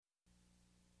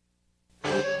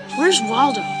Where's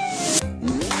Waldo?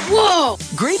 Whoa!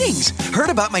 Greetings! Heard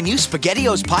about my new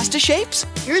SpaghettiOs pasta shapes?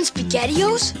 You're in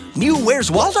SpaghettiOs? New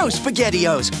Where's Waldo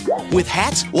SpaghettiOs! With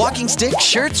hats, walking sticks,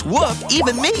 shirts, whoop,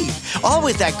 even me! All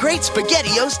with that great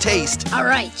SpaghettiOs taste! All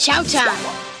right, chow time!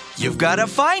 You've gotta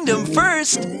find them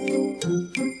first!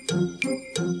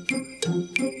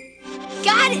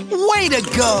 Got it! Way to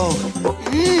go!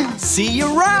 See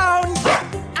you around!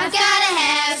 I've gotta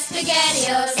have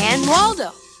SpaghettiOs. And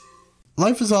Waldo.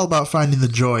 Life is all about finding the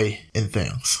joy in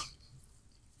things.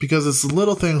 Because it's the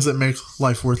little things that make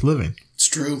life worth living. It's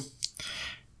true.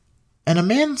 And a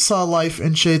man saw life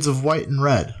in shades of white and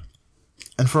red.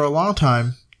 And for a long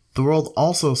time, the world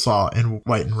also saw in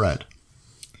white and red.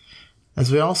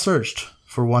 As we all searched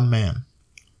for one man.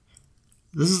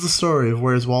 This is the story of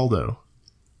Where's Waldo.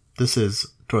 This is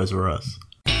Toys R Us.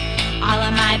 All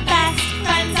of my best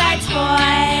friends are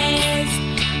toys.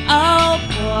 Oh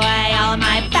boy, all of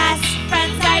my best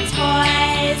friends are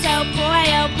toys. Oh boy,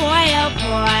 oh boy, oh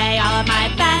boy. All of my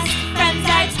best friends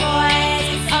are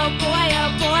toys. Oh boy,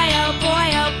 oh boy, oh boy,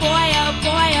 oh boy, oh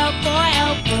boy, oh boy,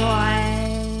 oh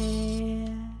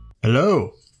boy.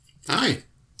 Hello. Hi.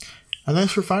 And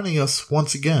thanks for finding us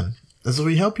once again, as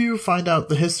we help you find out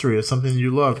the history of something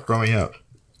you loved growing up.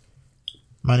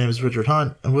 My name is Richard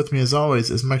Hunt, and with me as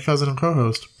always is my cousin and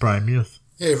co-host, Brian Muth.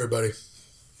 Hey, everybody.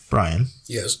 Brian.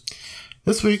 Yes.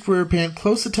 This week we're paying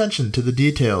close attention to the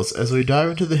details as we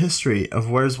dive into the history of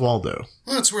Where's Waldo.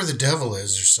 Well, that's where the devil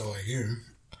is, or so I hear.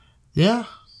 Yeah.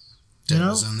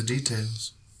 Devil's in the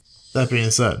details. That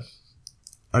being said,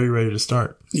 are you ready to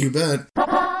start? You bet.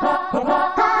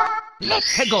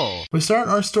 Let's go! We start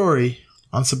our story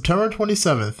on September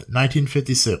 27th,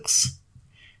 1956,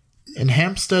 in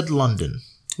Hampstead, London.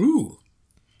 Ooh.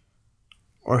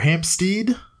 Or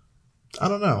Hampstead? I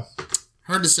don't know.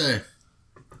 Hard to say.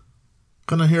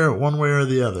 Gonna hear it one way or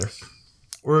the other.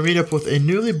 Where we meet up with a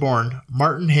newly born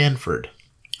Martin Hanford.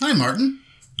 Hi, Martin.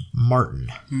 Martin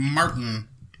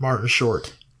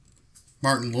Short.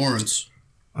 Martin Lawrence.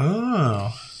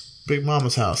 Oh. Big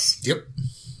Mama's house. Yep.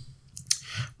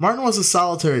 Martin was a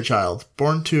solitary child,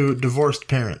 born to divorced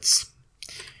parents.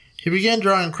 He began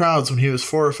drawing crowds when he was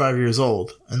 4 or 5 years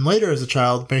old, and later as a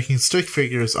child making stick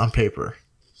figures on paper.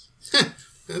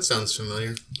 That sounds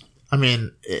familiar. I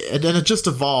mean, and it just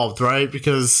evolved, right?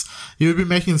 Because you would be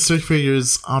making stick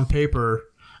figures on paper,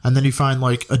 and then you find,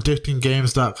 like,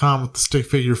 addictinggames.com with the stick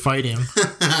figure fighting.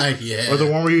 Yeah. Or the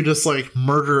one where you just, like,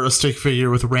 murder a stick figure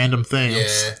with random things.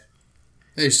 Yeah.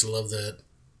 I used to love that.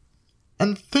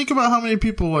 And think about how many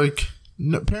people, like,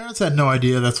 parents had no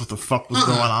idea that's what the fuck was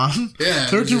going on. Yeah.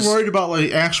 They were too worried about,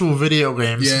 like, actual video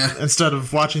games. Yeah. Instead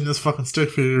of watching this fucking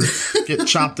stick figure get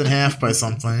chopped in half by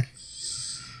something.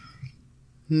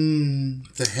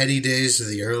 The heady days of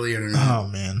the early internet. Oh,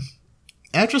 man.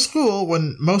 After school,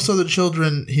 when most of the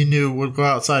children he knew would go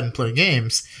outside and play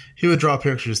games, he would draw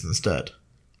pictures instead.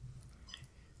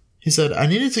 He said, "I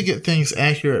needed to get things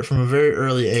accurate from a very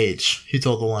early age," he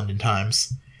told the London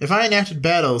Times. "If I enacted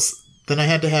battles, then I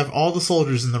had to have all the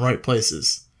soldiers in the right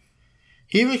places."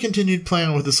 He even continued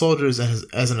playing with the soldiers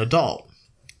as an adult.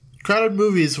 Crowded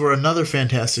movies were another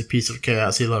fantastic piece of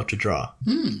chaos he loved to draw.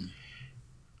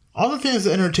 "All the things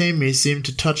that entertained me seemed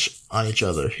to touch on each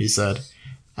other," he said.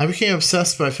 "I became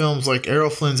obsessed by films like Errol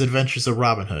Flynn's Adventures of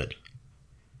Robin Hood."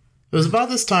 It was about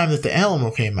this time that The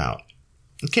Alamo came out.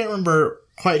 I can't remember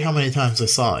quite how many times I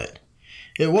saw it.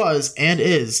 It was, and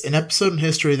is, an episode in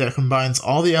history that combines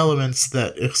all the elements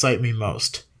that excite me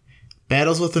most.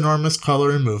 Battles with enormous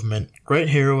color and movement, great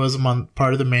heroism on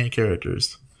part of the main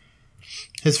characters.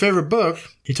 His favorite book,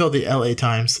 he told the LA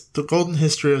Times, The Golden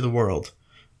History of the World,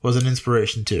 was an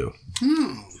inspiration too.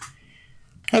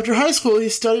 After high school, he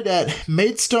studied at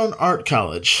Maidstone Art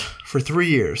College for 3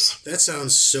 years. That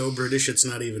sounds so British, it's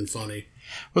not even funny.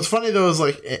 What's funny, though, is,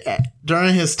 like,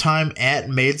 during his time at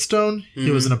Maidstone,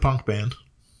 he was in a punk band.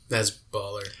 That's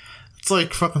baller. It's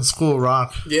like fucking School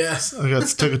Rock. Yeah. I got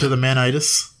took it to the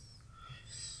Manitis.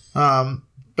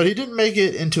 But he didn't make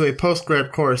it into a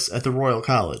post-grad course at the Royal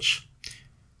College.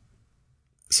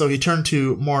 So he turned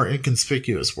to more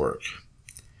inconspicuous work.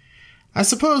 "I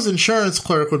suppose insurance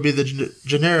clerk would be the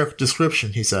generic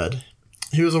description," he said.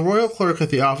 He was a royal clerk at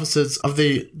the offices of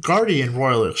the Guardian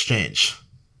Royal Exchange.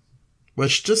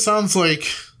 Which just sounds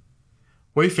like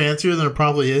way fancier than it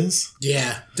probably is.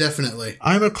 Yeah, definitely.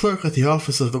 "I'm a clerk at the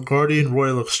office of the Guardian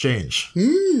Royal Exchange."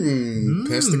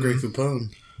 Pass the Grey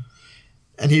Poupon.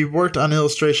 And he worked on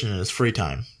illustration in his free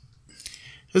time.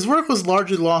 His work was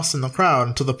largely lost in the crowd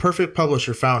until the perfect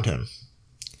publisher found him.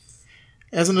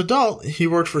 As an adult, he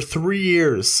worked for 3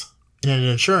 years in an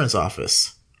insurance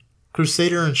office,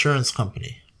 Crusader Insurance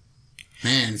Company.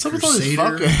 Man, Some of those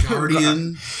Crusader, fucking-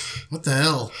 Guardian. What the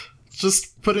hell?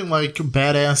 Just putting, like,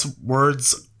 badass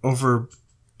words over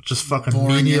just fucking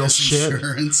Boring menial ass shit.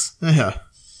 insurance. Yeah.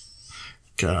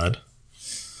 God.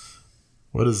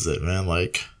 What is it, man?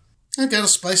 Like, I gotta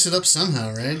spice it up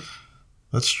somehow, right?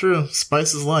 that's true.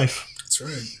 Spice is life. That's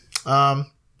right.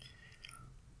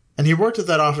 And he worked at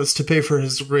that office to pay for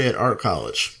his degree at art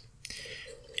college.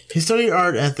 He studied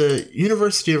art at the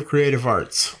University of Creative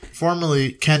Arts,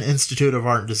 formerly Kent Institute of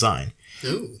Art and Design,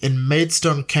 Ooh. in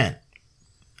Maidstone, Kent,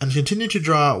 and continued to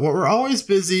draw what were always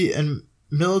busy and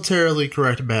militarily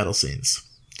correct battle scenes.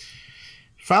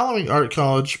 Following art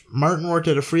college, Martin worked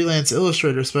at a freelance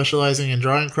illustrator specializing in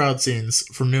drawing crowd scenes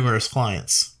for numerous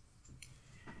clients.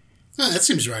 Oh, that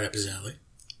seems right up his alley.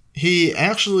 He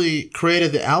actually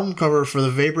created the album cover for the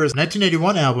Vapors'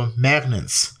 1981 album,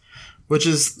 Magnets, which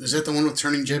is... Is that the one with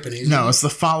turning Japanese? No, it's the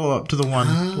follow-up to the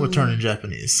one with Turning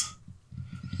Japanese.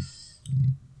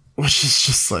 Which is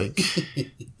just like...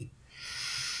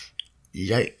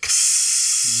 Yikes.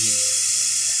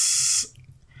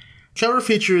 Cover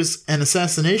features an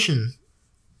assassination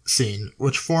scene,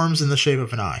 which forms in the shape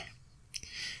of an eye.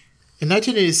 In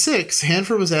 1986,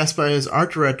 Hanford was asked by his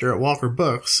art director at Walker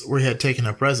Books, where he had taken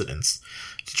up residence,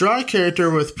 to draw a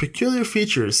character with peculiar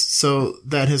features so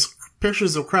that his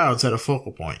pictures of crowds had a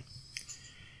focal point.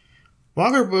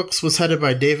 Walker Books was headed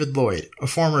by David Lloyd, a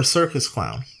former circus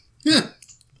clown. Yeah.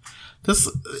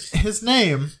 His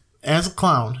name, as a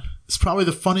clown, is probably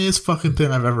the funniest fucking thing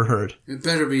I've ever heard. It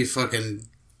better be fucking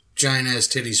giant-ass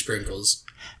titty sprinkles.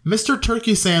 Mr.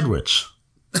 Turkey Sandwich.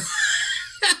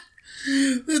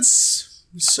 That's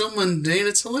so mundane,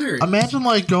 it's hilarious. Imagine,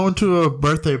 like, going to a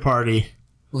birthday party.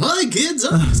 Well, hi, kids.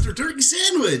 I'm Mr. Turkey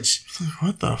Sandwich.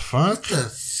 What the fuck? What the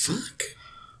fuck?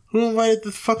 Who invited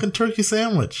the fucking turkey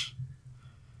sandwich?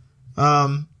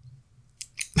 Mr.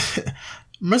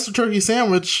 Turkey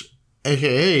Sandwich,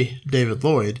 a.k.a. David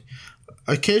Lloyd,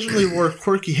 occasionally wore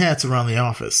quirky hats around the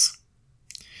office.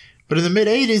 But in the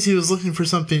mid-'80s, he was looking for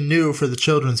something new for the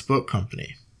children's book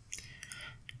company.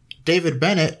 David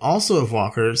Bennett, also of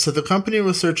Walker, said the company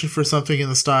was searching for something in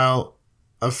the style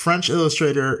of French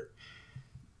illustrator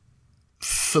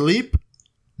Philippe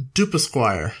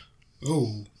Dupesquire.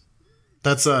 Oh.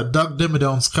 That's Doug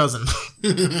Dimmadone's cousin.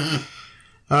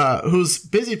 Whose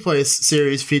Busy Place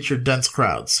series featured dense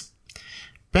crowds.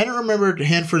 Bennett remembered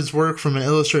Hanford's work from an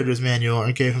illustrator's manual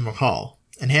and gave him a call,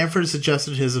 and Hanford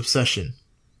suggested his obsession,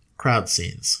 crowd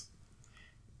scenes.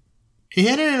 He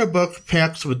handed in a book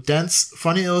packed with dense,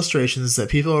 funny illustrations that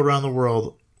people around the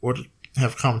world would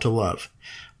have come to love.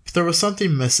 But there was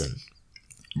something missing.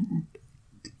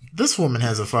 This woman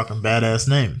has a fucking badass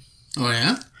name. Oh,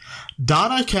 yeah?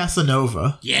 Donna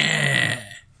Casanova. Yeah.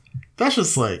 That's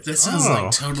just like... That sounds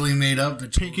like totally made up.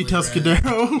 But Pinky totally rad.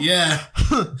 Tuscadero. Yeah.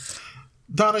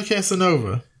 Donna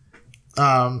Casanova.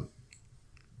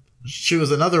 She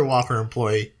was another Walker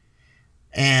employee,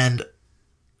 and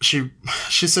she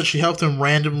said she helped him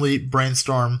randomly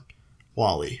brainstorm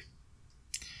WALL-E.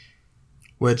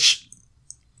 Which,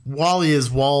 WALL-E is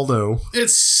Waldo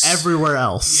It's everywhere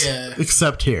else. Yeah.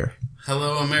 Except here.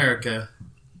 Hello, America.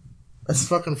 It's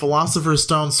fucking Philosopher's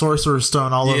Stone, Sorcerer's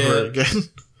Stone all over again.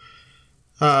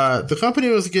 The company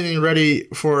was getting ready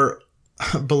for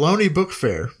Baloney Book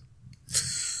Fair,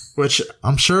 which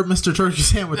I'm sure Mr. Turkey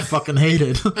Sandwich fucking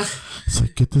hated. It's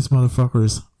like, get these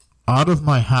motherfuckers out of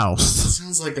my house.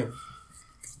 Sounds like a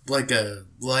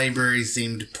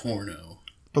library-themed porno.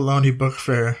 Baloney Book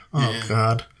Fair. Oh, Yeah.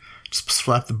 God. Just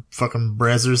slap the fucking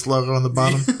Brazzers logo on the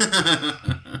bottom.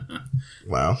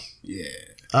 Wow. Yeah.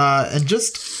 And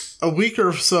just a week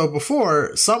or so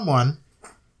before, several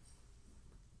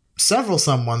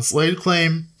someones laid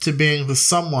claim to being the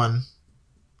someone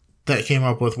that came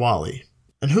up with WALL-E.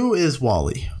 And who is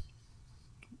WALL-E?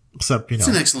 Except, It's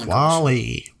an excellent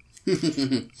WALL-E.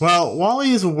 Well,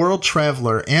 WALL-E is a world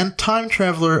traveler and time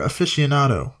traveler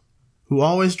aficionado who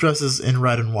always dresses in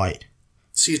red and white.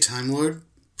 Is he a Time Lord?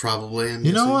 Probably.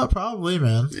 You know what? Probably,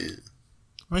 man. Yeah.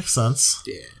 Makes sense.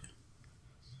 Yeah.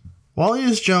 WALL-E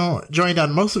is joined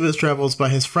on most of his travels by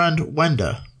his friend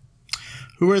Wenda,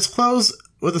 who wears clothes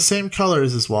with the same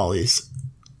colors as WALL-E's,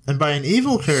 and by an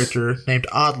evil character named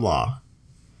Oddlaw,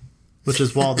 which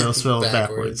is Waldo spelled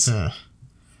backwards,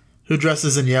 who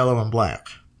dresses in yellow and black.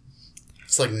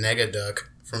 It's like Negaduck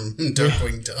from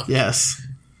Darkwing Duck. Yes.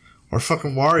 Or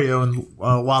fucking Wario and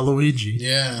Waluigi.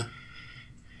 Yeah.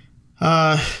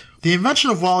 The invention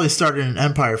of WALL-E started an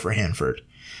empire for Hanford,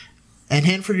 and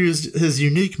Hanford used his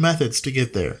unique methods to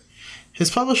get there. His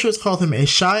publishers called him a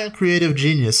shy and creative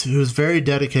genius who is very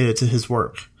dedicated to his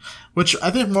work, which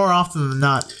I think more often than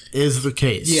not is the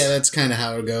case. Yeah, that's kind of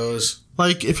how it goes.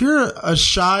 Like, if you're a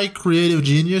shy, creative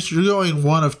genius, you're going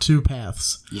one of two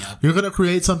paths. Yeah. You're going to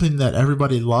create something that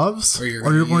everybody loves, or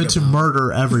you're going to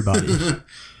murder everybody.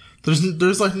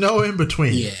 There's like no in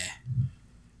between. Yeah.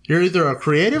 You're either a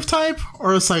creative type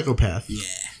or a psychopath. Yeah.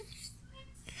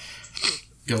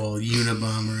 Go all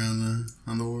Unabomb around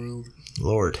on the world.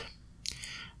 Lord.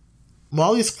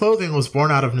 Wally's clothing was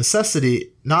born out of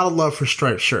necessity, not a love for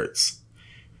striped shirts.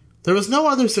 There was no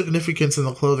other significance in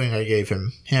the clothing I gave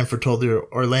him, Hanford told the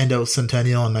Orlando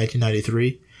Centennial in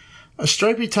 1993. A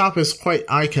stripy top is quite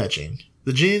eye-catching.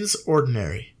 The jeans,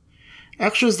 ordinary.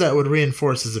 Extras that would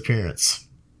reinforce his appearance.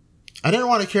 I didn't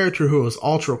want a character who was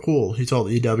ultra cool, he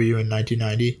told EW in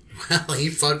 1990. Well, he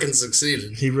fucking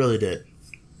succeeded. He really did.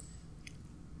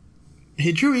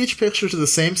 He drew each picture to the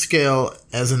same scale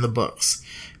as in the books,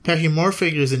 packing more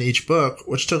figures in each book,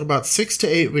 which took about 6 to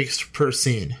 8 weeks per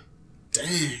scene.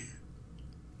 Dang.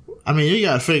 I mean, you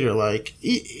gotta figure, like,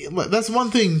 that's one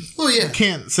thing you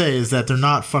can't say is that they're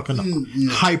not fucking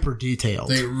hyper detailed.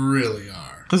 They really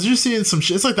are. Because you're seeing some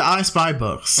shit. It's like the I Spy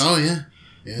books. Oh, yeah.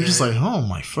 You're just like, oh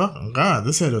my fucking god,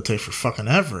 this had to take for fucking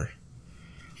ever.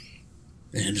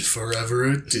 And forever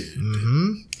it did.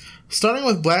 Mm-hmm. Starting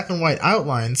with black and white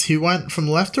outlines, he went from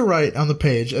left to right on the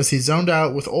page as he zoned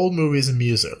out with old movies and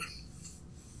music.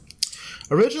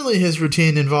 Originally, his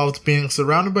routine involved being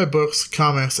surrounded by books,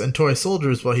 comics, and toy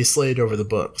soldiers while he slayed over the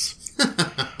books.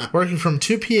 Working from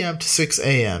 2 p.m. to 6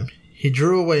 a.m., he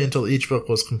drew away until each book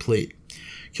was complete,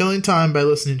 killing time by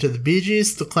listening to the Bee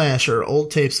Gees, The Clash, or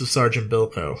old tapes of Sergeant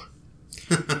Bilko.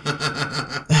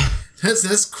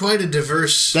 That's quite a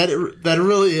diverse... That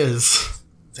really is.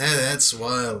 That's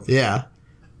wild. Yeah.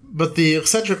 But the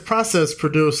eccentric process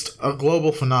produced a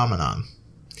global phenomenon.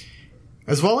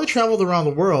 As Wally traveled around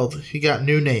the world, he got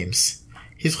new names.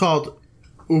 He's called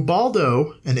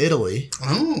Ubaldo in Italy,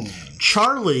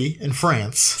 Charlie in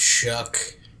France, Chuck,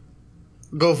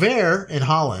 Gover in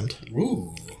Holland,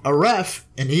 Ooh. Aref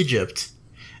in Egypt,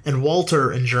 and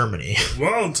Walter in Germany.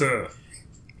 Walter.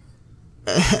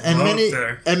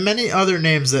 and many other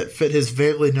names that fit his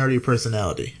vaguely nerdy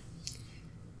personality.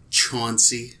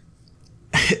 Chauncey.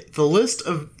 The list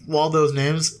of Waldo's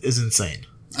names is insane.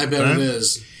 I bet it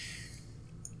is.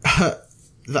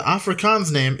 The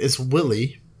Afrikaans name is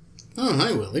Willy. Oh,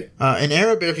 hi, Willy. In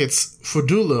Arabic, it's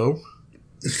Fudulo.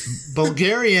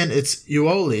 Bulgarian, it's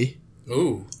Uoli.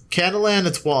 Ooh. Catalan,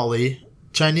 it's Wally.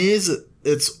 Chinese,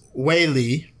 it's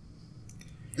Whaley.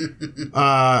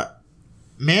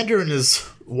 Mandarin is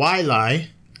Wailai.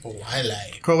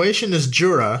 Wailai. Croatian is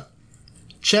Jura.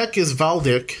 Czech is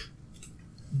Valdik.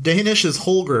 Danish is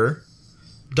Holger.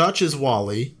 Dutch is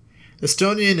Wally.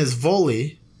 Estonian is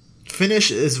Voli.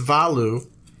 Finnish is Valu.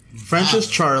 French is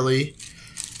Charlie.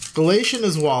 Galatian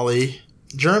is Wally.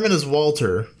 German is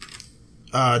Walter.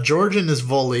 Georgian is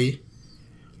Voli.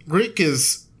 Greek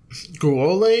is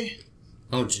Guole.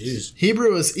 Oh, jeez.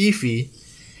 Hebrew is Efi.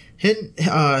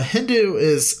 Hindu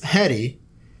is Hedi.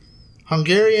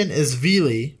 Hungarian is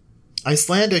Vili.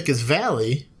 Icelandic is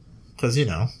Valley. Because, you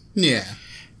know. Yeah.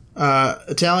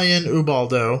 Italian,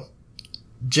 Ubaldo.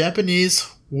 Japanese,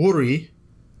 Wuri.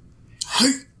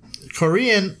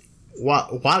 Korean,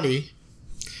 Wally.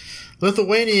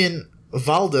 Lithuanian,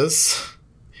 Valdis.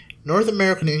 North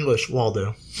American English,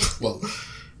 Waldo. Well,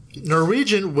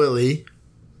 Norwegian, Willy.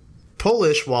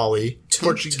 Polish, Wally.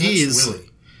 Portuguese. Willy.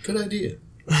 Good idea.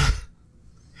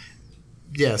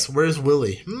 Yes, where's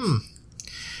Willy?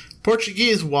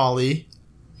 Portuguese, Wally.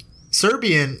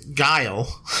 Serbian, Guile.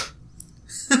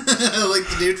 Like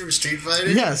the dude from Street Fighter?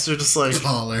 Yes, they're just like,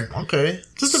 Caller. okay.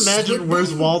 Just imagine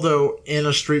where's Waldo in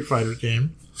a Street Fighter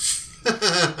game. Or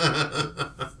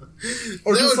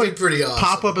That just would like be pretty awesome.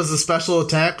 pop up as a special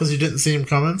attack because you didn't see him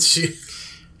coming.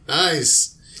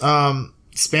 Nice.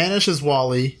 Spanish is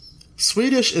Wally.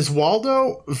 Swedish is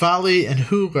Waldo, Vali, and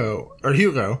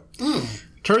Hugo.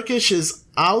 Turkish is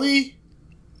Ali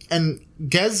and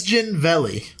Gezgin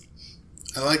Veli.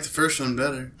 I like the first one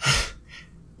better.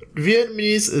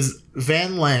 Vietnamese is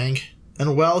Van Lang,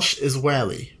 and Welsh is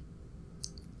Wally.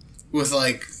 With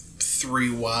like 3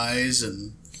 Y's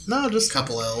and No, just a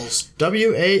couple L's.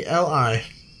 Wali.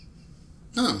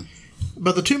 Oh.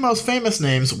 But the two most famous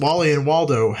names, Wally and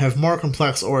Waldo, have more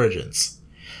complex origins.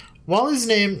 Wally's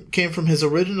name came from his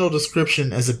original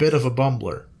description as a bit of a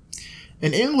bumbler.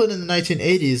 In England in the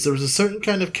 1980s, there was a certain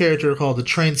kind of character called a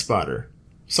train spotter.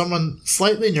 Someone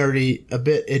slightly nerdy, a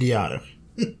bit idiotic.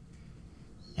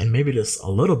 And maybe just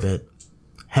a little bit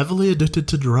heavily addicted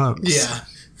to drugs. Yeah.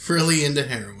 Really into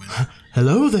heroin.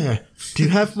 Hello there. Do you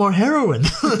have more heroin?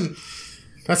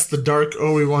 That's the dark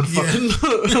Obi-Wan fucking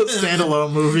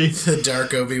standalone movie. The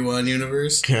dark Obi-Wan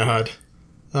universe. God.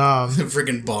 The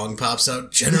freaking bong pops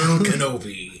out. General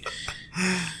Kenobi.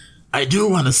 I do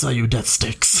want to sell you death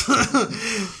sticks.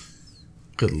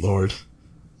 Good lord.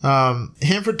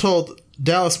 Hanford told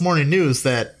Dallas Morning News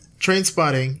that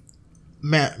Trainspotting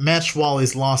matched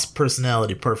Wally's lost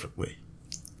personality perfectly.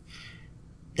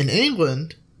 In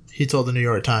England, he told the New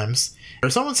York Times,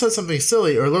 if someone says something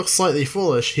silly or looks slightly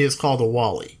foolish, he is called a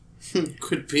Wally.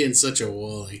 Quit being such a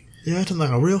Wally. You're acting like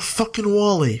a real fucking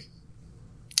Wally.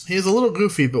 He is a little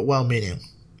goofy but well-meaning.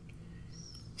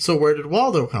 So where did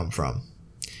Waldo come from?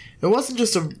 It wasn't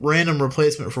just a random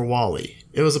replacement for Wally.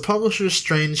 It was a publisher's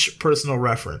strange personal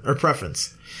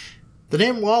preference. The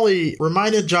name Wally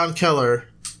reminded John Keller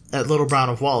at Little Brown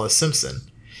of Wallace Simpson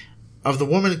of the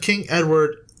woman King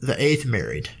Edward VIII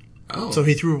married. Oh. So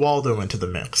he threw Waldo into the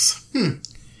mix.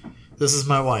 This is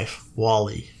my wife,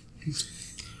 Wally.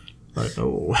 Like,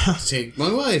 oh. Take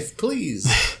my wife,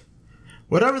 please.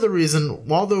 Whatever the reason,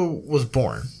 Waldo was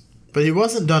born, but he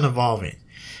wasn't done evolving.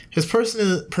 His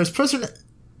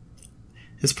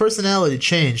personality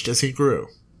changed as he grew.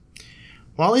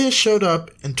 Wally has showed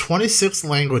up in 26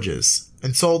 languages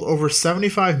and sold over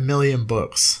 75 million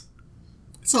books.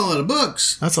 That's a lot of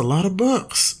books. That's a lot of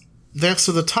books. Thanks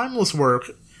to the timeless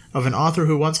work of an author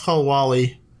who once called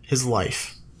Wally his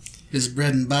life. His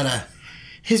bread and butter.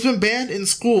 He's been banned in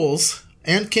schools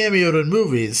and cameoed in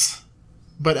movies,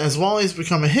 but as Wally's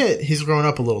become a hit, he's grown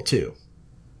up a little too.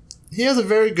 He has a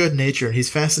very good nature and he's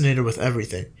fascinated with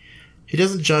everything. He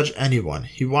doesn't judge anyone.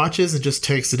 He watches and just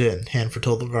takes it in, Hanford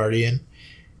told The Guardian.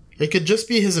 It could just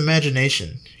be his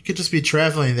imagination. He could just be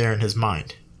traveling there in his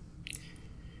mind.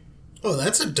 Oh,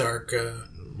 that's a dark,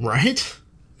 right?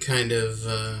 kind of...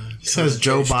 says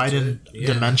Joe Biden,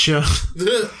 dementia.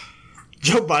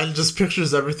 Joe Biden just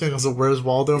pictures everything as a Where's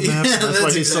Waldo map. Yeah, that's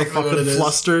why he's exactly so fucking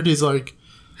flustered. He's like...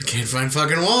 I can't find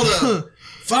fucking Waldo.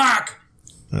 Fuck!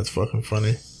 That's fucking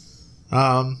funny.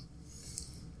 From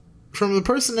the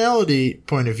personality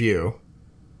point of view...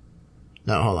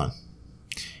 No, hold on.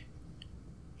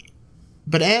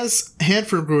 But as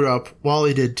Hanford grew up,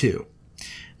 Wally did too.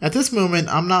 At this moment,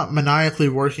 I'm not maniacally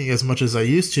working as much as I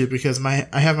used to because I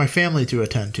have my family to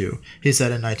attend to, he said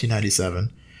in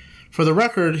 1997. For the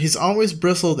record, he's always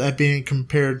bristled at being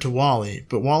compared to Wally,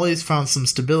 but Wally's found some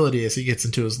stability as he gets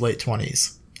into his late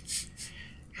 20s.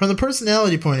 From the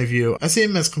personality point of view, I see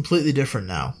him as completely different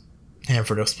now,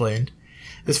 Hanford explained.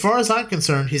 As far as I'm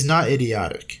concerned, he's not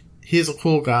idiotic. He is a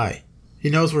cool guy. He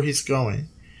knows where he's going.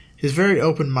 He's very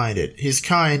open-minded. He's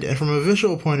kind, and from a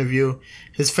visual point of view,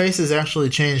 his face has actually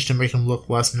changed to make him look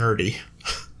less nerdy.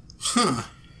 Huh.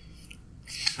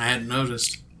 I hadn't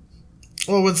noticed.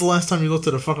 Well, when's the last time you looked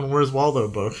at a fucking Where's Waldo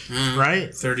book?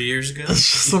 Right? 30 years ago?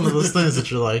 It's just some of those things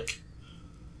that you're like,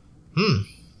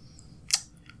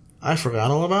 I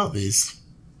forgot all about these.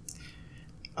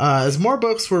 As more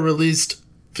books were released,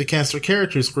 the cast of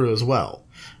characters grew as well,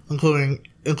 including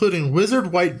Wizard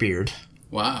Whitebeard.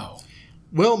 Wow.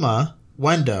 Wilma,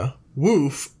 Wenda,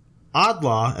 Woof,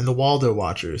 Oddlaw, and the Waldo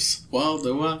Watchers.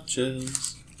 Waldo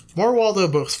Watchers. More Waldo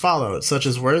books followed, such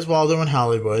as Where's Waldo in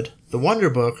Hollywood, The Wonder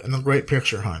Book, and The Great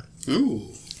Picture Hunt. Ooh.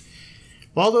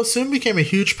 Waldo soon became a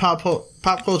huge pop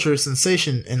culture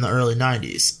sensation in the early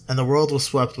 90s, and the world was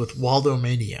swept with Waldo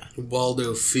mania.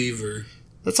 Waldo fever.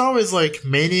 That's always like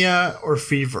mania or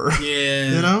fever. Yeah.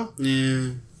 You know?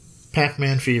 Yeah.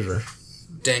 Pac-Man fever.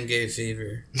 Dengue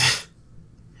fever.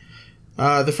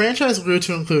 The franchise grew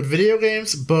to include video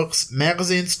games, books,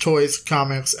 magazines, toys,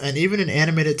 comics, and even an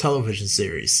animated television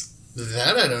series.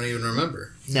 That I don't even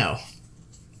remember. No.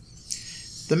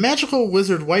 The magical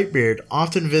wizard Whitebeard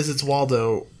often visits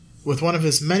Waldo with one of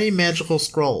his many magical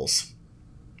scrolls,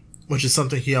 which is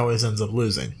something he always ends up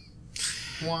losing.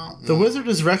 Wow. The wizard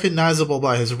is recognizable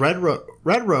by his red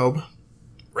robe,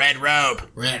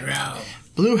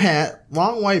 blue hat,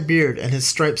 long white beard, and his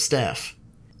striped staff.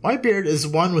 Whitebeard is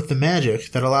one with the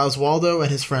magic that allows Waldo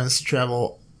and his friends to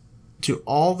travel to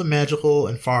all the magical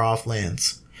and far-off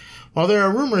lands. While there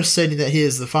are rumors stating that he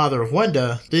is the father of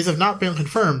Wenda, these have not been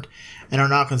confirmed and are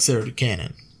not considered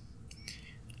canon.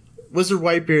 Wizard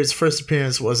Whitebeard's first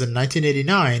appearance was in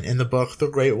 1989 in the book The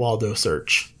Great Waldo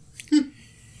Search.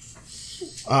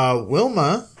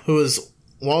 Wilma, who is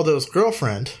Waldo's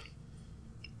girlfriend,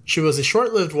 she was a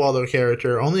short-lived Waldo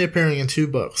character, only appearing in 2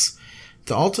 books.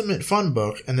 The Ultimate Fun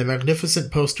Book, and the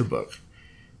Magnificent Poster Book.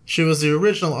 She was the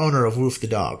original owner of Woof the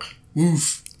dog.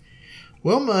 Woof.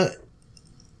 Wilma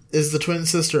is the twin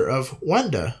sister of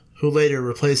Wenda, who later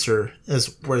replaced her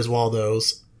as Where's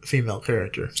Waldo's female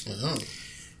character. Oh.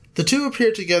 The two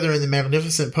appear together in the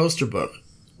Magnificent Poster Book.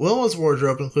 Wilma's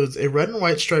wardrobe includes a red and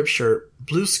white striped shirt,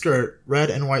 blue skirt, red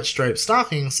and white striped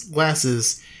stockings,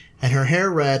 glasses, and her hair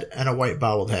red and a white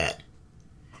bobbled hat.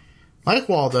 Like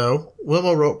Waldo,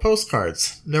 Wilma wrote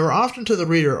postcards. They were often to the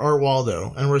reader or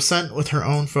Waldo, and were sent with her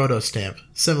own photo stamp,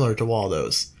 similar to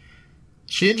Waldo's.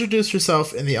 She introduced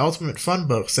herself in the Ultimate Fun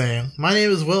book, saying, "My name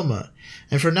is Wilma,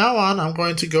 and from now on I'm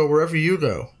going to go wherever you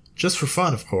go. Just for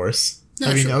fun, of course.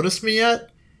 Have you noticed me yet?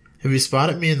 Have you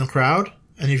spotted me in the crowd?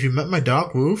 And have you met my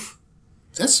dog, Woof?"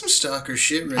 That's some stalker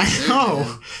shit right there. I know.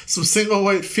 Man. Some single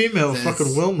white female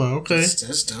fucking Wilma, okay.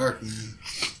 That's dark, man.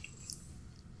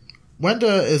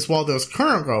 Wenda is Waldo's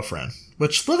current girlfriend,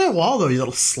 which, look at Waldo, you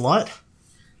little slut.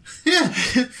 Yeah,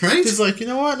 right? He's like, you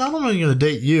know what? Not only am I going to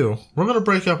date you, we're going to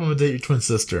break up and I'm going to date your twin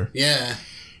sister. Yeah.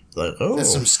 Like, oh.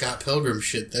 That's some Scott Pilgrim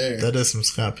shit there. That is some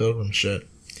Scott Pilgrim shit.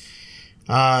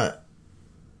 Wenda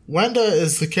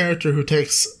is the character who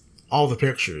takes all the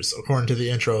pictures, according to the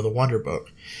intro of the Wonder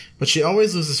Book, but she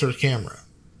always loses her camera.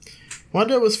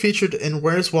 Wenda was featured in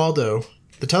Where's Waldo,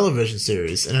 the television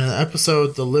series, and in an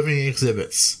episode The Living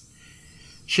Exhibits.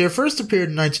 She had first appeared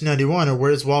in 1991 in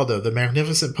Where's Waldo, the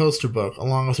magnificent poster book,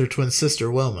 along with her twin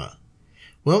sister, Wilma.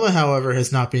 Wilma, however,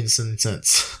 has not been seen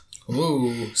since.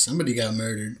 Ooh, somebody got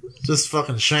murdered. Just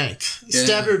fucking shanked. Yeah.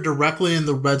 Stabbed her directly in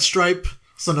the red stripe,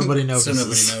 so nobody notices. So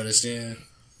nobody noticed,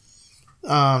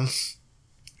 yeah.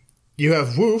 You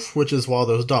have Woof, which is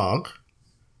Waldo's dog.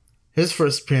 His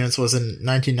first appearance was in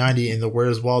 1990 in the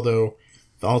Where's Waldo,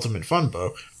 the Ultimate Fun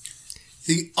book.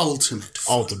 The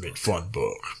Ultimate Fun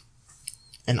book.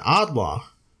 And Oddlaw,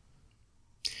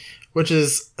 which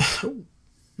is,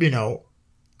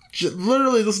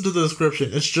 literally listen to the description.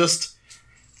 It's just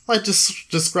like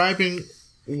describing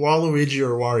Waluigi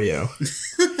or Wario.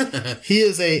 He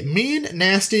is a mean,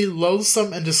 nasty,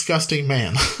 loathsome, and disgusting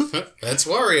man. That's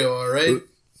Wario, alright.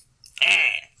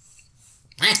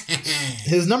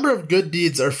 His number of good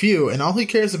deeds are few, and all he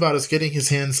cares about is getting his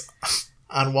hands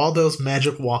on Waldo's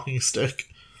magic walking stick.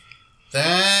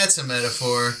 That's a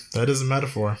metaphor. That is a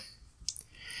metaphor.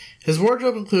 His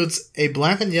wardrobe includes a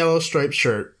black and yellow striped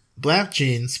shirt, black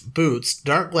jeans, boots,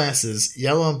 dark glasses,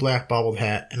 yellow and black bobbled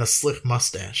hat, and a slick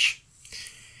mustache.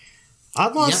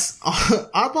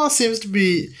 Oddlaw seems to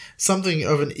be something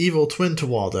of an evil twin to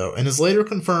Waldo, and is later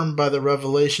confirmed by the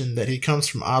revelation that he comes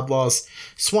from Oddlaw's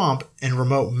swamp in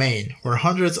remote Maine, where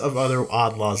hundreds of other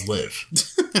Oddlaws live.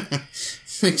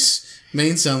 Makes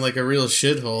Maine sound like a real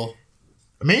shithole.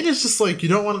 Maine is just like, you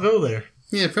don't want to go there.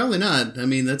 Yeah, probably not. I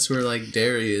mean, that's where, like,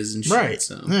 Derry is and shit, right.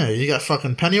 So. Yeah, you got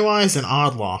fucking Pennywise and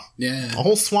Oddlaw. Yeah. A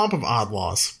whole swamp of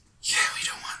Oddlaws. Yeah, we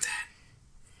don't want that.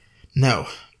 No.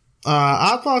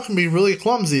 Oddlaw can be really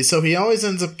clumsy, so he always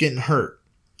ends up getting hurt.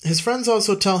 His friends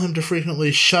also tell him to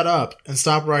frequently shut up and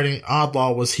stop writing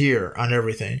 "Oddlaw was here" on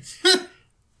everything.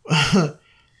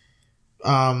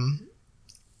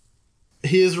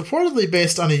 He is reportedly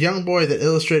based on a young boy that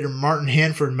illustrator Martin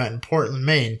Hanford met in Portland,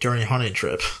 Maine during a hunting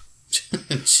trip.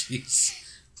 Jeez.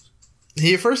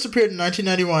 He first appeared in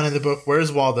 1991 in the book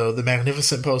Where's Waldo, the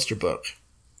magnificent poster book,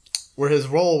 where his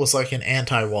role was like an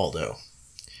anti-Waldo.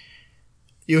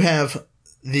 You have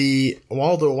the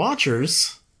Waldo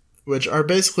Watchers, which are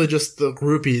basically just the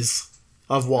groupies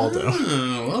of Waldo.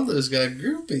 Oh, Waldo's got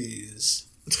groupies.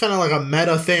 It's kind of like a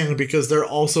meta thing because they're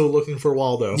also looking for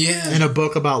Waldo. Yeah. In a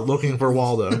book about looking for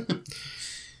Waldo.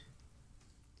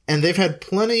 And they've had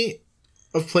plenty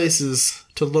of places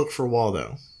to look for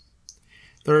Waldo.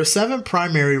 There are 7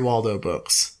 primary Waldo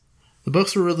books. The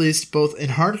books were released both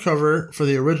in hardcover for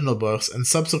the original books and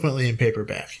subsequently in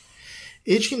paperback.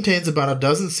 Each contains about a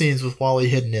dozen scenes with Wally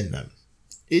hidden in them.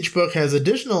 Each book has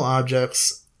additional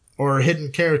objects or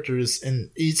hidden characters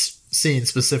in each scene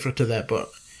specific to that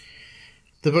book.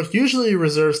 The book usually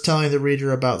reserves telling the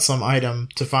reader about some item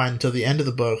to find till the end of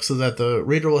the book so that the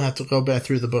reader will have to go back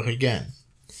through the book again.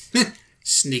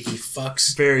 Sneaky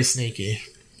fucks. Very sneaky.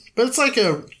 But it's like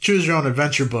a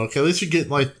choose-your-own-adventure book. At least you get,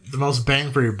 like, the most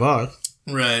bang for your buck.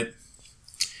 Right.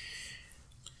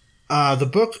 The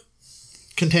book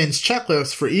contains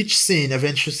checklists for each scene of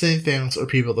interesting things or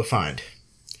people to find.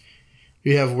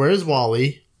 You have Where's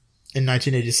Wally in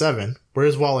 1987,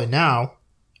 Where's Wally Now,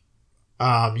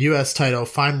 U.S. title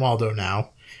Find Waldo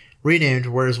Now, renamed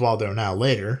Where's Waldo Now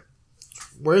later,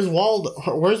 Where's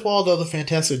Waldo the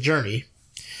Fantastic Journey,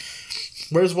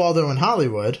 Where's Waldo in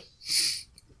Hollywood,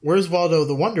 Where's Waldo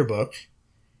the Wonder Book,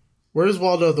 Where's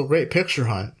Waldo the Great Picture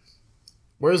Hunt,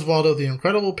 Where's Waldo the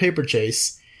Incredible Paper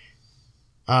Chase,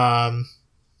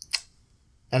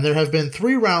 and there have been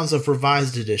 3 rounds of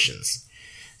revised editions.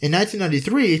 In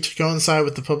 1993, to coincide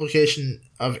with the publication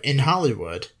of In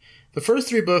Hollywood, the first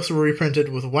 3 books were reprinted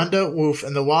with Wenda, Woof,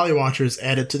 and the Wally Watchers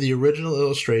added to the original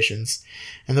illustrations,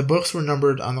 and the books were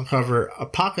numbered on the cover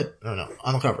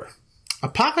A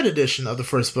pocket edition of the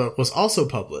first book was also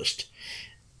published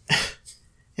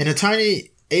in a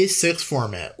tiny A6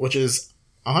 format, which is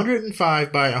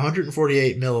 105 by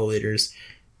 148 millimeters,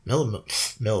 or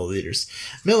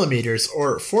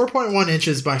 4.1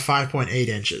 inches by 5.8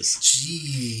 inches.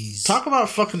 Jeez. Talk about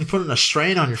fucking putting a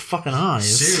strain on your fucking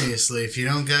eyes. Seriously, if you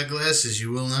don't got glasses,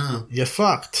 you will now. You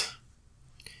fucked.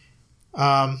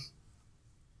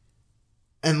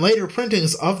 And later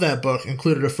printings of that book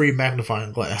included a free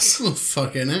magnifying glass. Oh,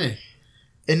 fucking A.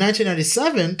 In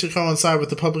 1997, to coincide with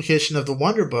the publication of the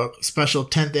Wonder Book special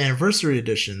 10th anniversary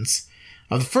editions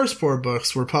of the first 4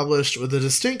 books were published with a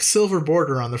distinct silver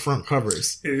border on the front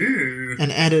covers,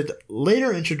 and added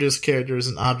later introduced characters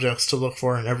and objects to look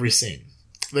for in every scene.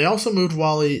 They also moved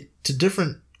Wally to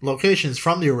different locations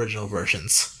from the original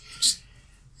versions.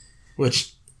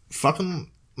 Which, fucking,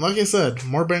 like I said,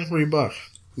 more bang for your buck.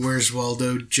 Where's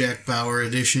Waldo Jack Bauer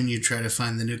edition? You try to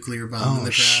find the nuclear bomb in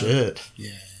the crowd. Shit.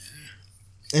 Yeah.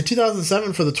 In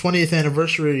 2007, for the 20th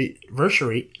anniversary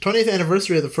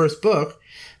of the first book,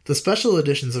 the special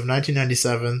editions of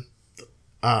 1997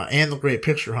 and The Great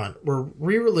Picture Hunt were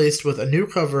re-released with a new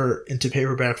cover into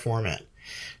paperback format.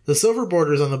 The silver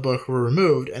borders on the book were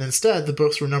removed, and instead the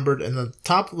books were numbered in the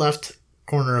top left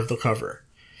corner of the cover.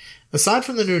 Aside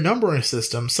from the new numbering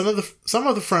system, some of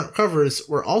the front covers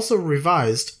were also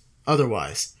revised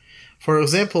otherwise. For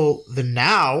example, the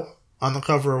Now on the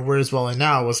cover of Where's Wally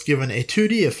Now was given a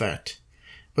 2D effect,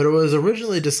 but it was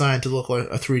originally designed to look like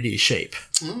a 3D shape.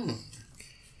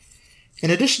 In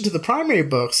addition to the primary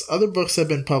books, other books have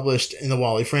been published in the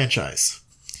Wally franchise.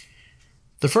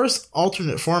 The first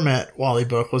alternate format Wally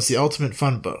book was the Ultimate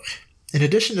Fun Book. In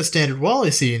addition to standard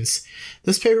Wally scenes,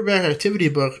 this paperback activity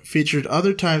book featured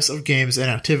other types of games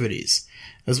and activities,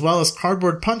 as well as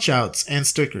cardboard punch-outs and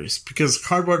stickers, because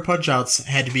cardboard punch-outs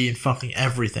had to be in fucking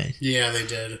everything. Yeah, they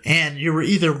did. And you were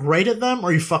either great at them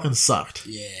or you fucking sucked.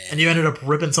 Yeah. And you ended up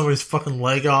ripping somebody's fucking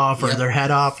leg off or their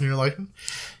head off, and you're like,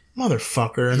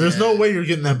 motherfucker. And there's no way you're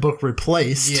getting that book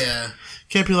replaced. Yeah.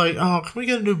 Can't be like, oh, can we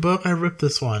get a new book? I ripped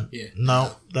this one. Yeah.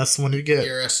 No, that's the one you get.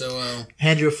 Your SOL.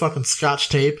 Hand you a fucking scotch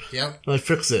tape. Yep. Like,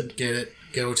 fix it. Get it.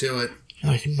 Go to it.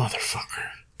 You're like, motherfucker.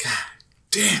 God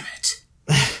damn it.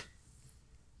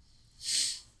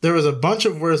 There was a bunch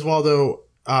of Where's Waldo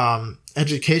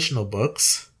educational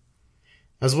books,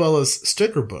 as well as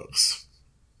sticker books.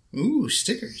 Ooh,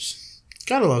 stickers.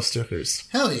 Gotta love stickers.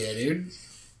 Hell yeah, dude.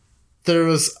 There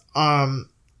was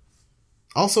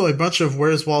also a bunch of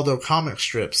Where's Waldo comic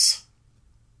strips.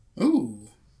 Ooh.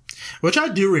 Which I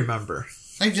do remember.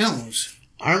 I don't.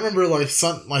 I remember like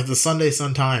the Sunday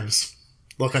Sun-Times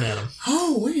looking at them.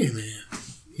 Oh, wait a minute.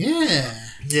 Yeah.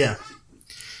 Yeah.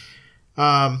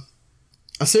 A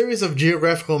series of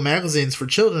geographical magazines for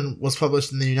children was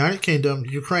published in the United Kingdom,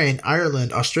 Ukraine,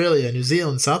 Ireland, Australia, New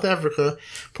Zealand, South Africa,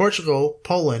 Portugal,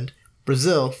 Poland,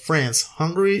 Brazil, France,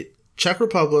 Hungary, Czech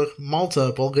Republic,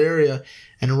 Malta, Bulgaria,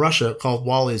 and Russia, called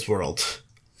Wally's World.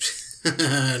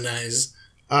 Nice.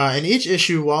 In each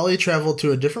issue, Wally traveled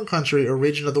to a different country or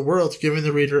region of the world, giving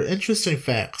the reader interesting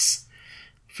facts.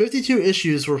 52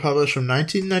 issues were published from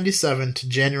 1997 to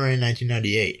January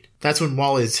 1998. That's when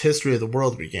Wally's History of the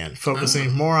World began,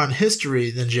 focusing more on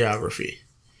history than geography.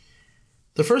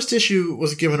 The first issue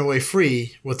was given away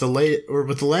free with the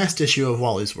last issue of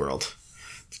Wally's World.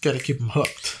 Got to keep them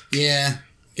hooked. Yeah.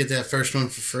 Get that first one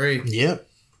for free. Yep.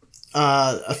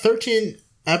 A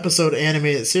 13-episode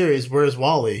animated series, Where's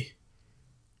Wally,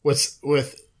 with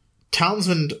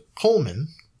Townsend Coleman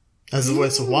as the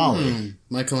voice of Wally.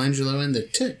 Michelangelo and the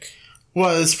Tick.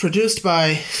 Was produced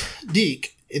by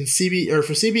Deke for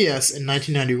CBS in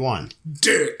 1991.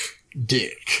 Dick.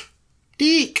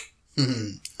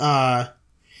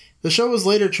 The show was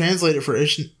later translated for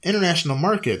international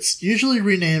markets, usually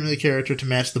renaming the character to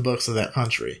match the books of that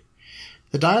country.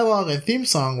 The dialogue and theme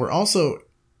song were also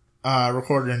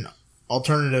recorded in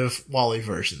alternative Wally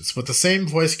versions, with the same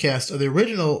voice cast of the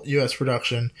original US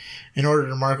production in order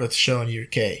to market the show in the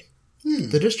UK.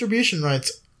 The distribution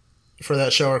rights for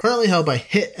that show are currently held by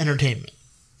Hit Entertainment.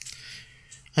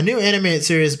 A new animated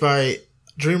series by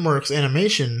DreamWorks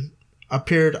Animation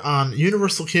appeared on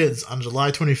Universal Kids on July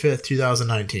 25th,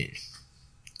 2019.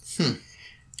 I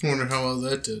wonder how well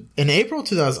that did. In April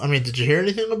 2000... did you hear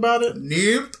anything about it?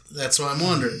 Nope. That's what I'm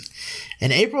wondering.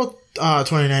 In April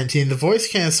 2019, the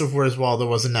voice cast of Where's Waldo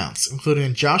was announced,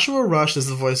 including Joshua Rush as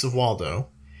the voice of Waldo,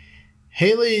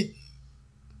 Haley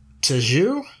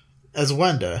Teju as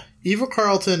Wenda, Eva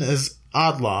Carlton as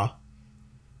Eva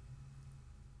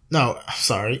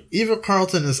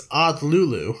Carlton as Odd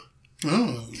Lulu.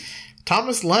 Oh.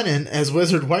 Thomas Lennon as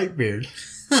Wizard Whitebeard.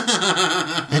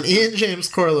 And Ian James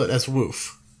Corlett as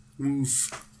Woof.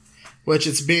 Woof. which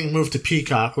it's being moved to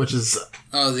Peacock, which is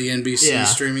Oh, the NBC Yeah.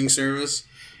 streaming service?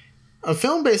 a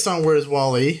film based on Where's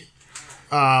Wally,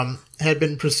 had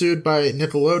been pursued by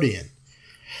Nickelodeon.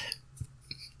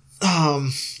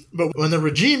 But when the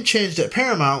regime changed at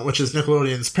Paramount, which is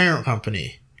Nickelodeon's parent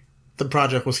company, the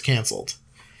project was canceled.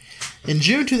 In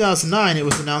June 2009, it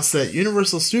was announced that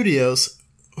Universal Studios,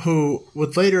 who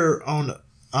would later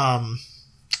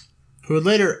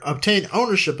obtain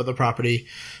ownership of the property,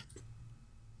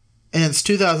 in its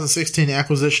 2016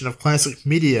 acquisition of Classic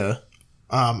Media,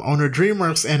 owner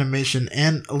DreamWorks Animation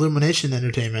and Illumination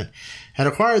Entertainment, had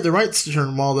acquired the rights to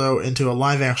turn Waldo into a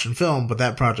live-action film, but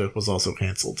that project was also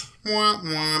canceled. Womp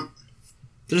womp.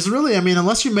 There's really,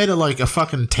 unless you made it like a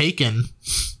fucking Taken,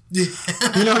 you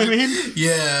know what I mean?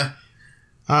 Yeah.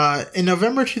 In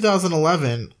November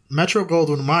 2011,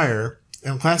 Metro-Goldwyn-Mayer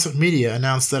and Classic Media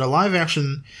announced that a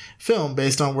live-action film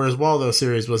based on Where's Waldo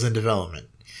series was in development.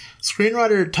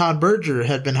 Screenwriter Todd Berger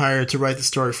had been hired to write the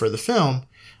story for the film,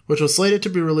 which was slated to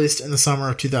be released in the summer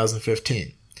of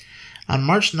 2015. On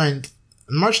March 9th,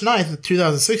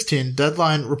 2016,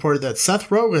 Deadline reported that Seth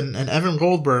Rogen and Evan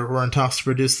Goldberg were in talks to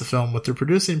produce the film with their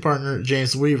producing partner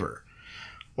James Weaver,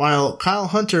 while Kyle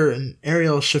Hunter and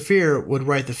Ariel Shafir would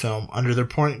write the film under their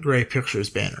Point Grey Pictures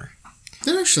banner.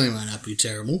 That actually might not be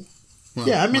terrible. Well,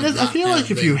 Yeah, might I not feel have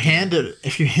like if been. you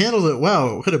handled it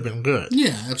well, it could have been good.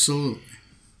 Yeah, absolutely.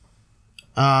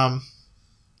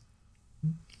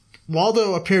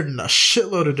 Waldo appeared in a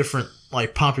shitload of different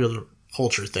popular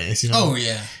culture things. Oh,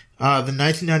 yeah. The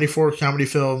 1994 comedy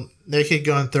film Naked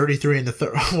Gun 33 and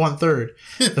One Third,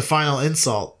 The Final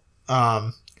Insult,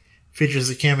 features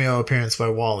a cameo appearance by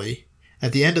Wally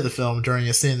at the end of the film during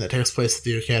a scene that takes place at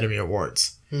the Academy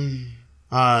Awards.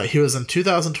 He was in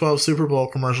 2012 Super Bowl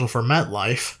commercial for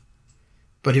MetLife,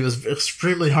 but he was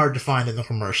extremely hard to find in the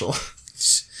commercial.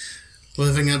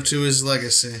 Living up to his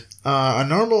legacy. A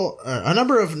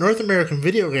number of North American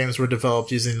video games were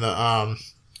developed using the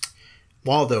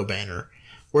Waldo banner.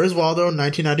 Where's Waldo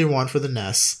 1991 for the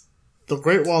NES, The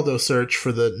Great Waldo Search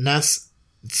for the NES,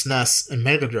 SNES, and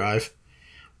Mega Drive,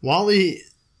 Wally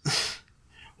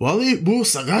Wu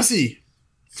Sagasi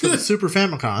for the Super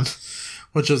Famicom,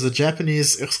 which was a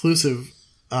Japanese exclusive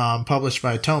published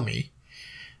by Tomy,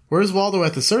 Where's Waldo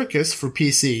at the Circus for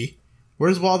PC,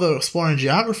 Where's Waldo Exploring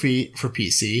Geography for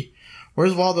PC,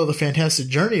 Where's Waldo The Fantastic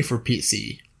Journey for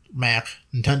PC, Mac,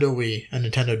 Nintendo Wii, and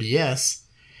Nintendo DS,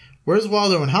 Where's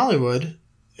Waldo in Hollywood,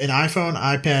 an iPhone,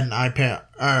 iPad, and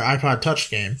iPod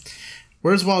Touch game,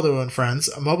 Where's Waldo and Friends,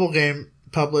 a mobile game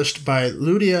published by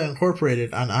Ludia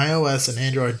Incorporated on iOS and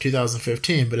Android in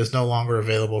 2015, but is no longer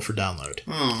available for download.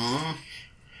 Aww.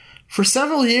 For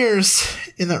several years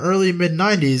in the early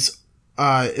mid-90s,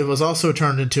 it was also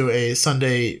turned into a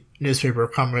Sunday newspaper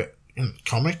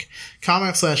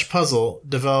comic/puzzle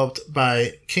developed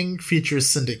by King Features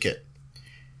Syndicate.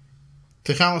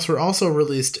 The comics were also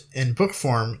released in book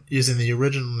form using the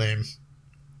original name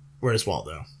Where's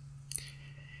Waldo.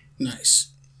 Nice.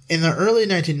 In the early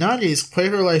 1990s,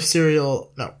 Quaker Life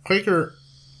cereal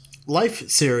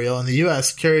in the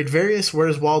U.S. carried various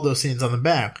Where's Waldo scenes on the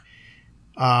back,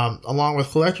 along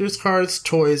with collector's cards,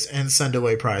 toys, and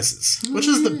send-away prizes, which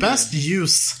is the best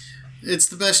use. It's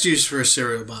the best use for a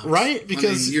cereal box. Right?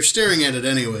 Because you're staring at it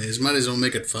anyways. Might as well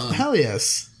make it fun. Hell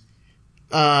yes.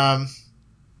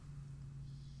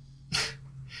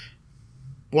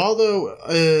 Waldo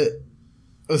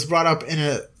was brought up in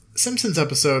a Simpsons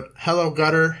episode, Hello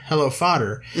Gutter, Hello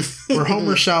Fodder, where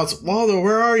Homer shouts, Waldo,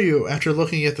 where are you? After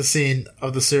looking at the scene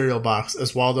of the cereal box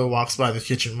as Waldo walks by the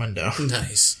kitchen window.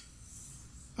 Nice.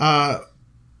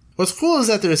 What's cool is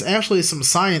that there's actually some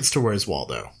science to Where's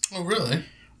Waldo. Oh, really?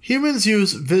 Humans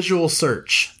use visual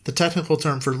search, the technical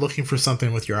term for looking for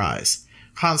something with your eyes,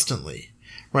 constantly,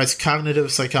 writes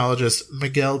cognitive psychologist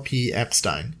Miguel P.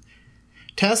 Epstein.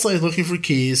 Tasks like looking for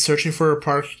keys, searching a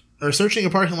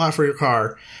parking lot for your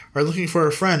car, or looking for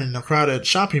a friend in a crowded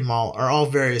shopping mall are all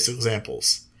various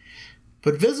examples.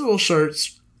 But visual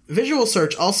search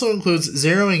also includes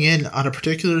zeroing in on a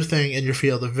particular thing in your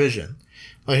field of vision,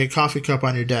 like a coffee cup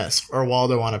on your desk or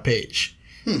Waldo on a page.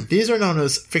 These are known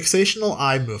as fixational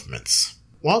eye movements.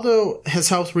 Waldo has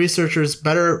helped researchers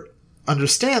better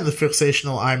understand the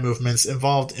fixational eye movements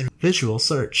involved in visual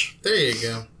search. There you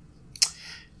go.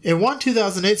 In one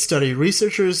 2008 study,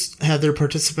 researchers had their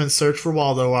participants search for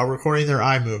Waldo while recording their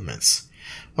eye movements.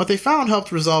 What they found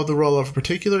helped resolve the role of a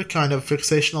particular kind of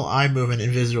fixational eye movement in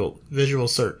visual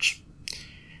search.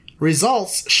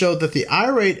 Results showed that the eye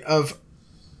rate of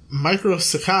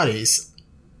microsaccades,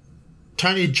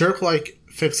 tiny jerk-like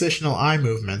fixational eye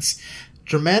movements,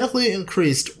 dramatically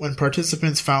increased when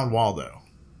participants found Waldo.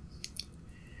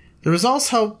 The results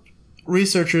helped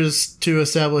researchers to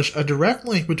establish a direct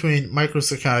link between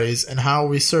microsaccades and how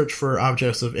we search for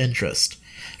objects of interest.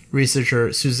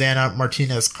 Researcher Susana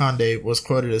Martinez Conde was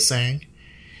quoted as saying,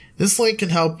 "This link can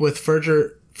help with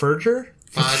Phaga?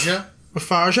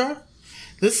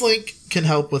 This link can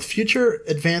help with future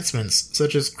advancements,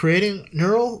 such as creating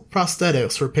neural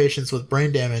prosthetics for patients with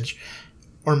brain damage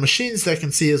or machines that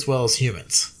can see as well as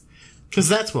humans." Because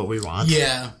that's what we want.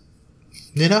 Yeah.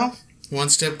 You know? One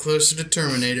step closer to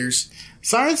Terminators.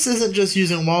 Science isn't just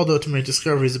using Waldo to make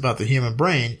discoveries about the human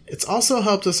brain, it's also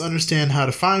helped us understand how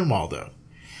to find Waldo.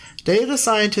 Data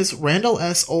scientist Randall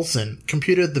S. Olson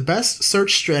computed the best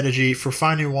search strategy for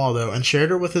finding Waldo and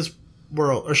shared it with the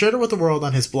world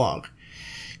on his blog.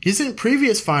 Using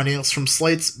previous findings from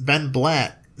Slate's Ben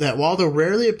Blatt that Waldo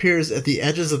rarely appears at the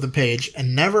edges of the page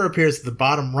and never appears at the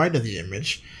bottom right of the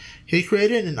image, he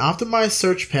created an optimized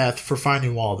search path for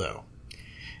finding Waldo.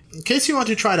 In case you want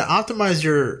to try to optimize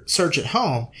your search at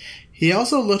home, he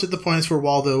also looked at the points where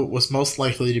Waldo was most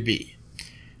likely to be.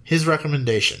 His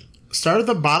recommendation: start at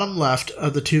the bottom left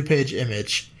of the 2-page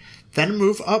image, then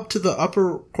move up to the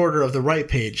upper quarter of the right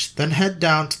page, then head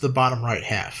down to the bottom right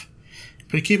half.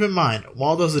 But keep in mind,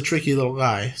 Waldo's a tricky little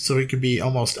guy, so he could be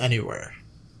almost anywhere.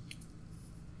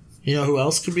 You know who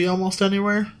else could be almost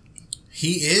anywhere?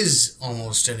 He is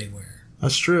almost anywhere.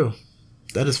 That's true.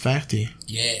 That is facty.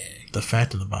 Yeah. The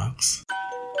fact of the box.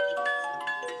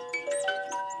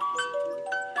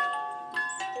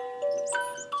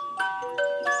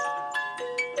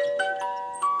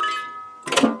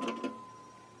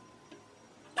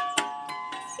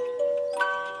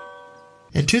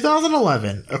 In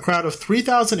 2011, a crowd of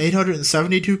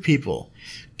 3,872 people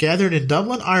gathered in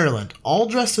Dublin, Ireland, all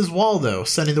dressed as Waldo,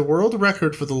 setting the world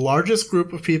record for the largest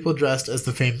group of people dressed as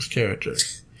the famous character.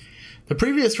 The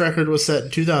previous record was set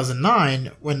in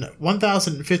 2009, when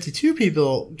 1,052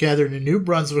 people gathered in New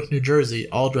Brunswick, New Jersey,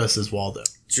 all dressed as Waldo.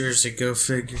 Jersey, go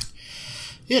figure.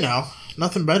 You know,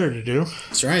 nothing better to do.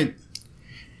 That's right.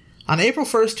 On April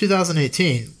 1st,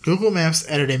 2018, Google Maps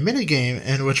added a minigame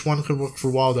in which one could look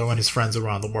for Waldo and his friends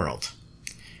around the world.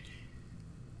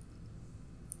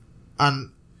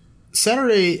 On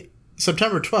Saturday,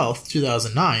 September 12th,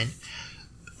 2009,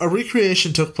 a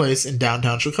recreation took place in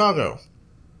downtown Chicago.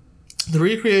 The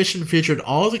recreation featured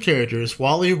all of the characters,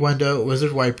 Wally, Wendo,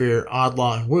 Wizard Whitebeard,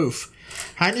 Oddlaw, and Woof,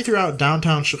 hiding throughout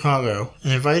downtown Chicago,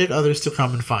 and invited others to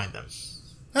come and find them.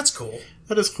 That's cool.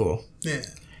 That is cool. Yeah.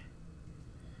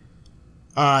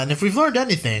 And if we've learned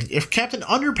anything, if Captain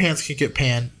Underpants can get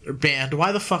banned,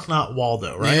 why the fuck not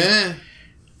Waldo, right? Yeah.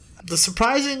 The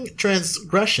surprising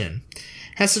transgression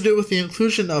has to do with the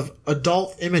inclusion of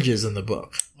adult images in the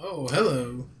book. Oh,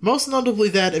 hello. Most notably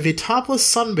that of a topless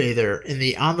sunbather in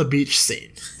the On the Beach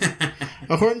scene.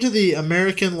 According to the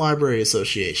American Library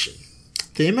Association,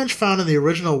 the image found in the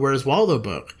original Where's Waldo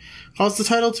book caused the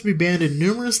title to be banned in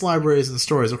numerous libraries and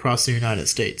stores across the United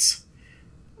States.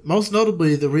 Most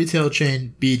notably the retail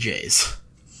chain BJ's.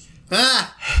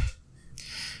 Ah!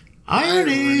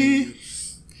 Irony!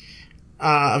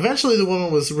 Eventually the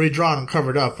woman was redrawn and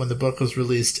covered up when the book was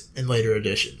released in later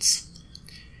editions.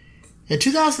 In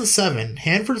 2007,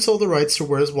 Hanford sold the rights to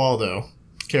Where's Waldo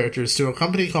characters to a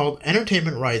company called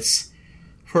Entertainment Rights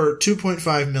for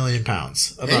 £2.5 million.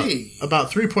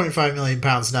 About £3.5 million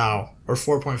now, or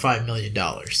 $4.5 million.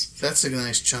 That's a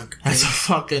nice chunk. That's a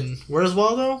fucking... Where's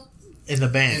Waldo? In the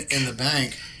bank. In the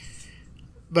bank.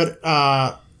 But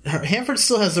Hanford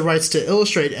still has the rights to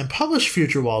illustrate and publish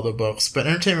future Waldo books, but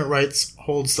Entertainment Rights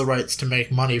holds the rights to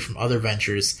make money from other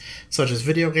ventures, such as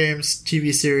video games,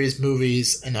 TV series,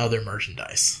 movies, and other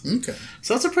merchandise. Okay.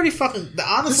 So that's a pretty fucking...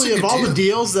 Honestly, of all the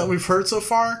deals that we've heard so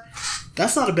far,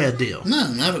 that's not a bad deal.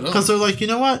 No, not at all. Because they're like, you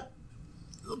know what?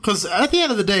 Because at the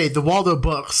end of the day, the Waldo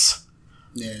books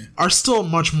are still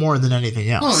much more than anything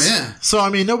else. Oh, yeah. So, I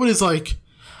mean, nobody's like...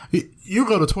 You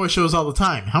go to toy shows all the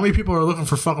time. How many people are looking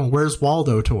for fucking Where's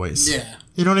Waldo toys? Yeah.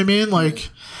 You know what I mean? Like,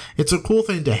 it's a cool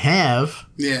thing to have.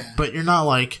 Yeah. But you're not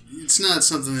like... It's not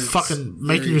something that's... Fucking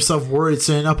making yourself worried,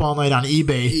 staying up all night on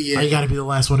eBay. Yeah. You gotta be the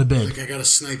last one to bid. Like, I gotta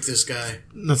snipe this guy.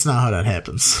 That's not how that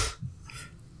happens.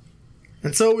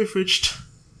 And so we've reached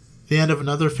the end of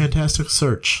another fantastic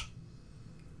search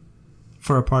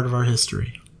for a part of our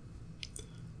history.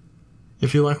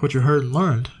 If you like what you heard and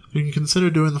learned, you can consider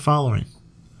doing the following.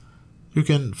 You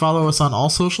can follow us on all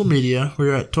social media.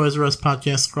 We're at Toys R Us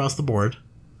Podcast across the board.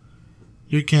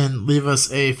 You can leave us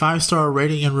a 5-star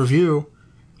rating and review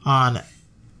on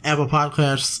Apple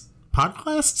Podcasts.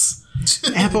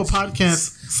 Apple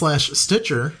Podcasts /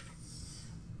 Stitcher.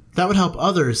 That would help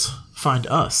others find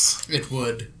us. It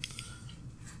would.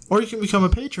 Or you can become a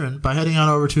patron by heading on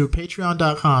over to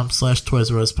patreon.com /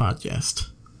 Toys R Us Podcast.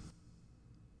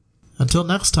 Until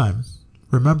next time,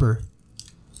 remember,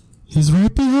 he's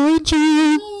right behind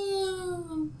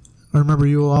you. Remember,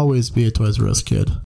 you will always be a Toys R Us kid.